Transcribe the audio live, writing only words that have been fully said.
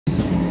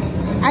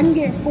I can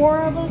get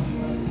 4 of them.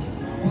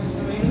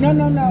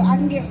 No. I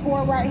can get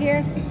 4 right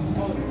here.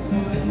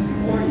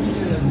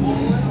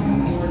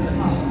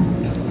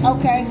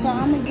 Okay, so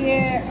I'm gonna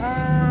get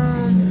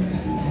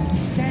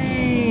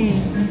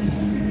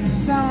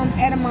some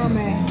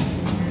edamame.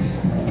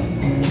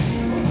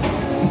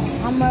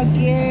 I'm gonna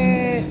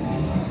get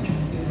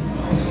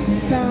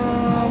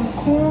some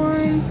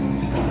corn.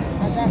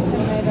 I got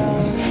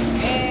tomatoes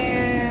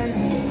and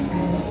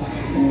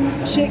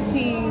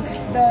chickpeas,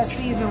 the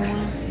seasoned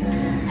ones.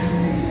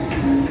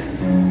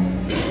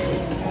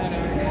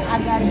 I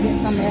gotta get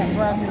some of that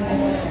broccoli.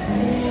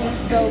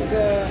 It's so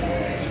good.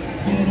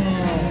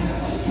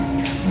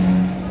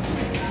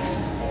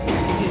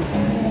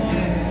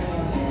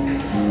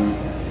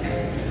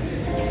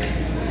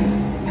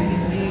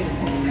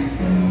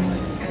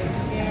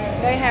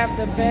 They have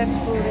the best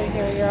food in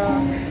here,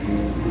 y'all.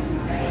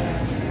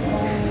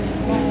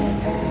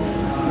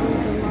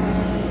 Squeeze a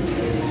lime.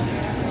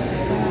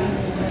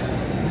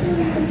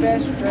 The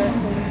best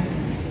dressings.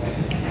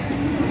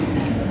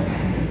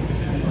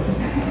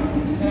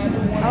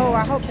 Oh,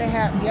 I hope they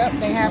have, yep,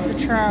 they have the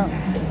trout.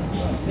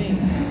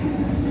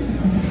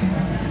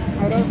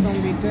 Oh, those gonna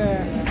be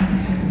good.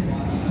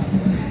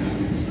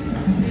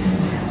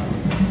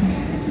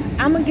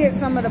 I'm gonna get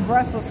some of the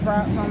Brussels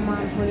sprouts on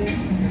mine, please.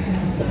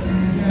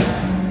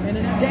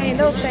 Dang,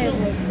 those things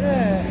look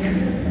good.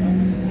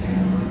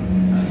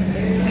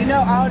 You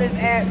know, all this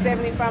adds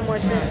 75 more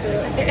cents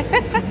to it.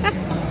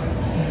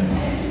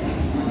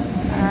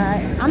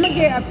 Alright, I'm gonna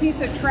get a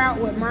piece of trout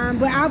with mine,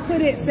 but I'll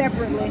put it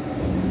separately.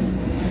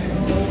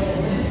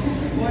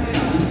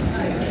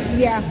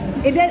 Yeah,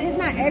 it's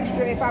not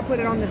extra if I put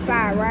it on the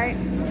side, right?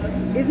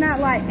 It's not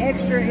like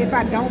extra if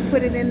I don't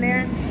put it in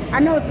there. I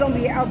know it's gonna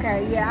be,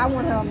 okay, yeah, I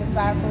want it on the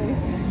side, please.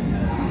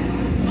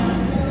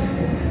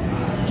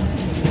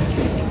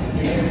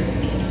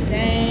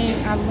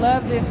 Dang, I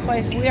love this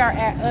place. We are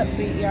at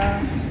Upbeet,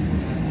 y'all.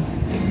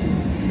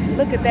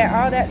 Look at that,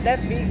 all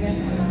that's vegan.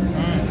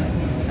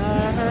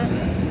 Uh-huh.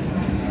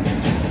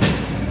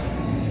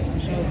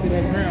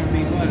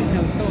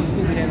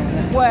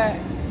 What?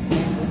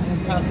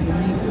 Possible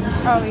meat.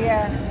 Oh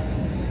yeah.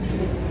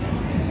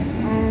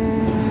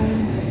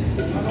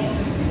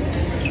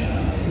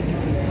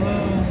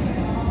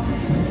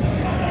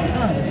 I'm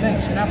trying to think.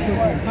 Should I put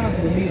some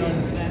possible meat on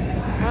the side?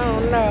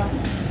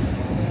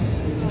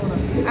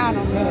 I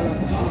don't know.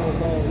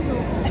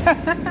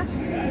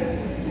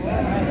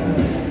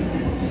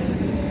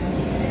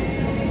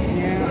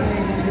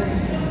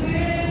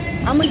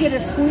 Yeah. I'm gonna get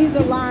a squeeze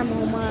of lime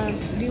on mine.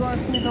 Do you want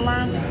to squeeze a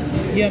lime?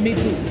 Yeah, me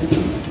too.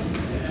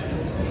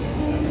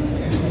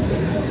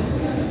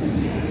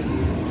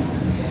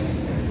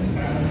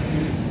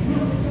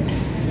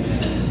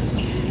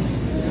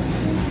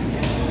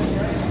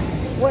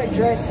 What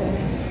dressing?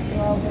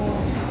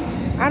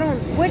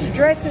 Which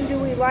dressing do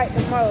we like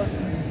the most?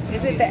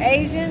 Is it the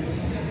Asian?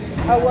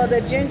 Oh, well,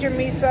 the ginger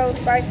miso,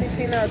 spicy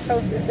peanut, or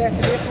toasted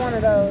sesame. It's one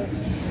of those.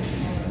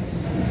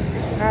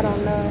 I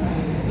don't know.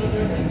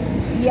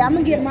 Yeah, I'm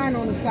going to get mine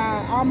on the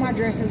side. All my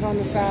dressings on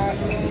the side.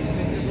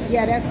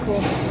 Yeah, that's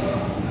cool.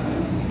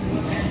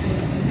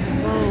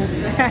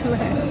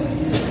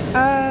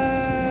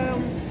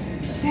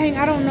 Dang,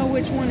 I don't know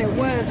which one it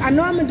was. I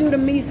know I'm going to do the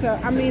miso.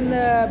 I mean,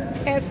 the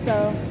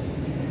pesto.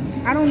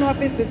 I don't know if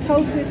it's the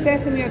toasted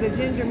sesame or the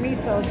ginger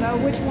miso, though.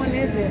 Which one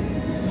is it?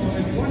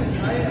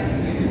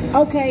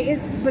 Okay,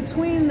 it's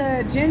between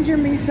the ginger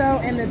miso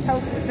and the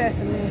toasted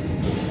sesame.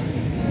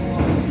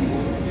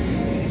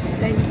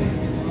 Thank you.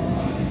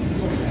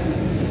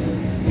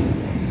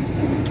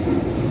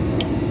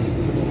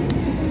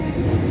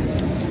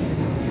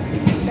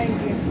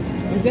 Thank you.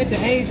 Is that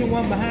the Asian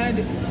one behind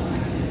it?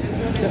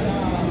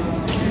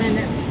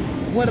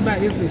 What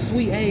about is the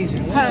sweet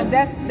Asian? Huh,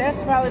 that's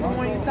probably the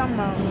one you're talking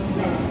about.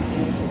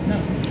 No.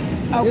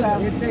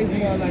 Okay. It tastes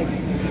more like,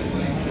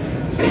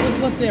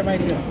 what's that right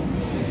there?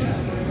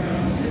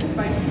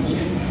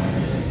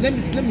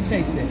 Let me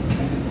taste that.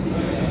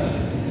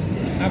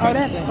 Oh,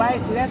 that's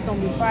spicy. That's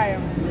gonna be fire.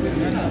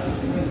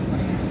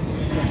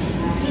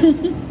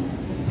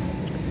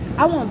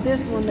 I want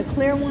this one, the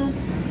clear one,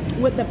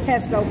 with the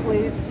pesto,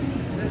 please.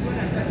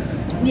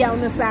 Yeah,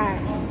 on the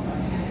side.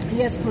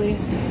 Yes,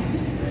 please.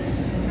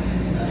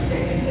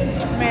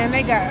 Man,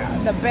 they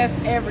got the best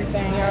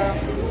everything, y'all.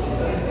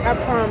 I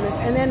promise.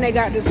 And then they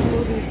got the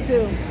smoothies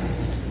too.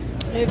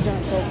 It's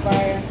done so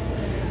fire.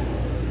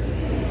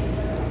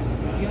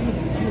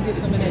 I'm gonna get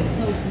some of that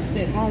toasted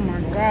sesame. Oh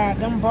my God,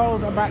 them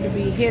bowls are about to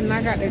be hidden.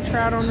 I got the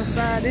trout on the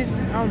side.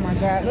 Oh my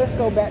God, let's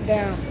go back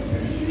down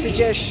to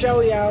just show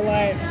y'all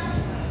like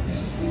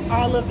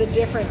all of the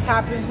different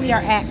toppings. We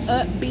are at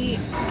Upbeet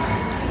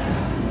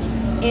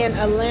in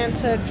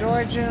Atlanta,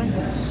 Georgia.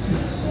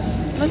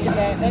 Look at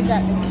that, they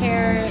got the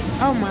carrots.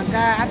 Oh my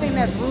God, I think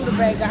that's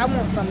rutabaga. I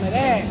want some of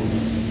that.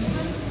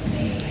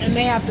 And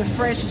they have the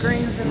fresh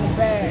greens in the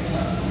bag.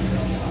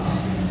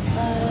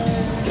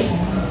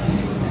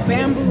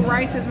 Bamboo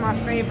rice is my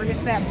favorite. It's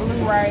that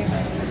blue rice.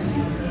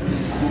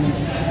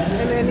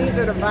 And then these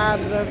are the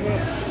vibes of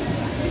it.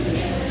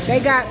 They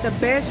got the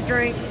best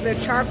drinks, the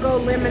charcoal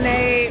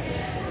lemonade,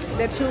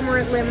 the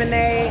turmeric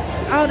lemonade.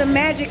 Oh, the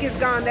magic is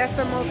gone. That's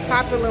the most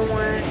popular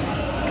one.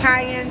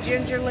 Cayenne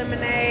ginger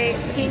lemonade,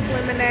 pink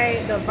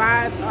lemonade. The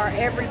vibes are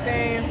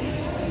everything.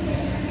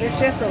 It's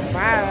just a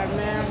vibe,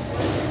 man.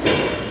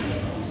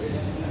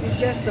 It's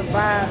just a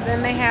vibe.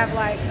 Then they have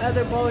like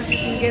other bowls. You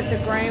can get the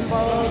grain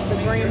bowls, the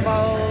green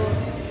bowls,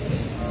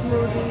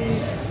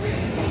 smoothies.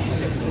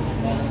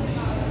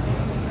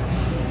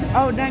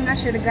 Oh, dang, I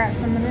should have got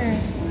some of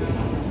this.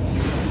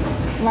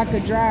 Like a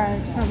dry,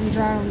 something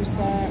dry on the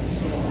side.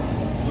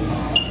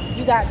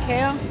 You got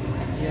kale?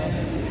 Yeah.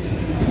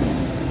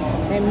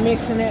 They're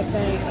mixing that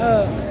thing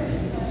up.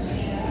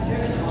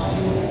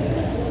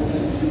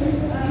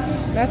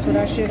 That's what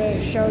I should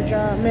have showed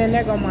y'all. Man,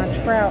 there go my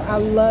trout. I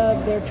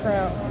love their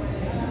trout.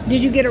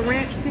 Did you get a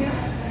wrench too?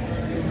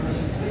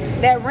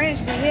 That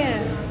wrench be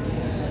in.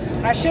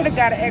 I should have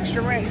got an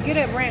extra wrench. Get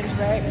a wrench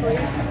back,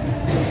 please.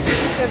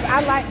 Because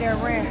I like their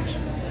wrench.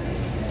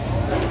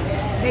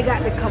 They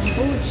got the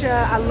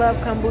kombucha. I love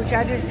kombucha.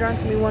 I just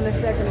drank me one a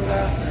second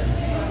ago.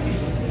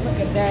 Look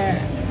at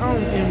that.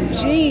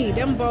 OMG.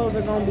 Them bowls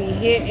are going to be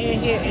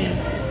hitting.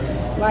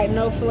 Like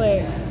no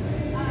flex.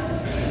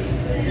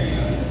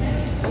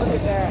 Look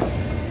at that.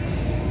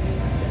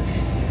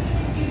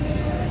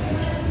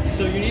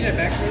 So you need it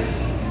back, please?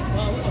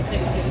 Well, we're going to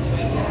take it to the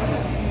way.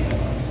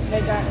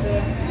 They got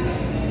the...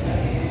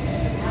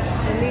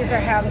 And these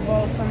are how the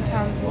bowls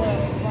sometimes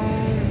look.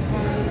 Boom,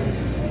 boom,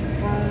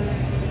 boom.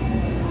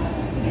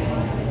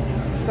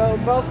 So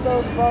both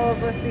those bowls,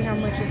 let's see how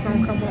much it's going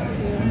to come up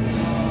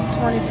to.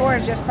 24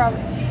 is just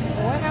probably...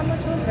 What? How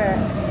much was that?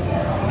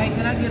 Hey,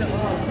 can I get a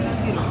ranch?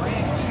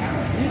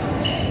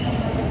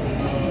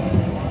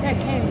 That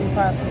can't be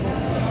possible.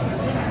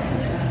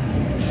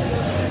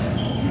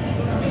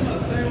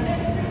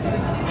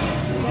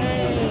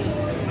 Dang.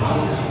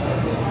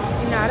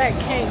 Nah, that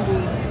can't be.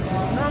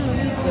 Normally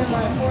we spend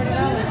like $40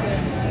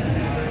 there.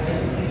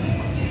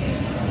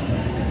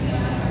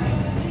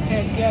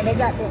 Heck yeah, they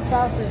got the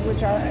sauces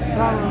which are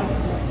gone.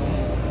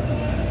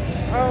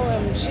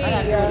 OMG,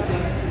 y'all.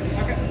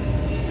 Okay.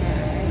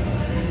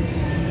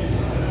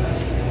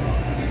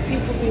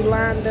 People be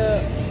lined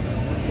up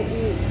to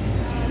eat.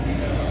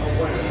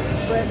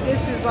 But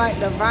this is like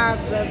the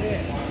vibes of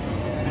it.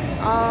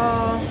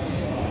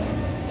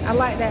 I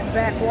like that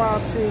back wall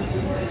too.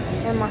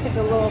 And like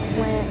the little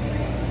plants.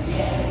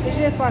 It's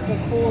just like a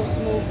cool,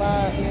 smooth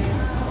vibe, man.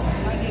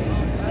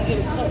 I get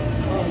a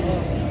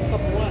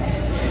cup of what?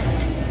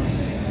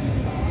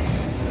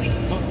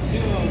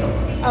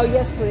 Oh,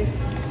 yes, please.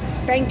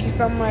 Thank you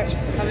so much.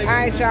 All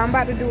right, y'all. I'm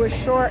about to do a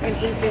short and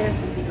eat this.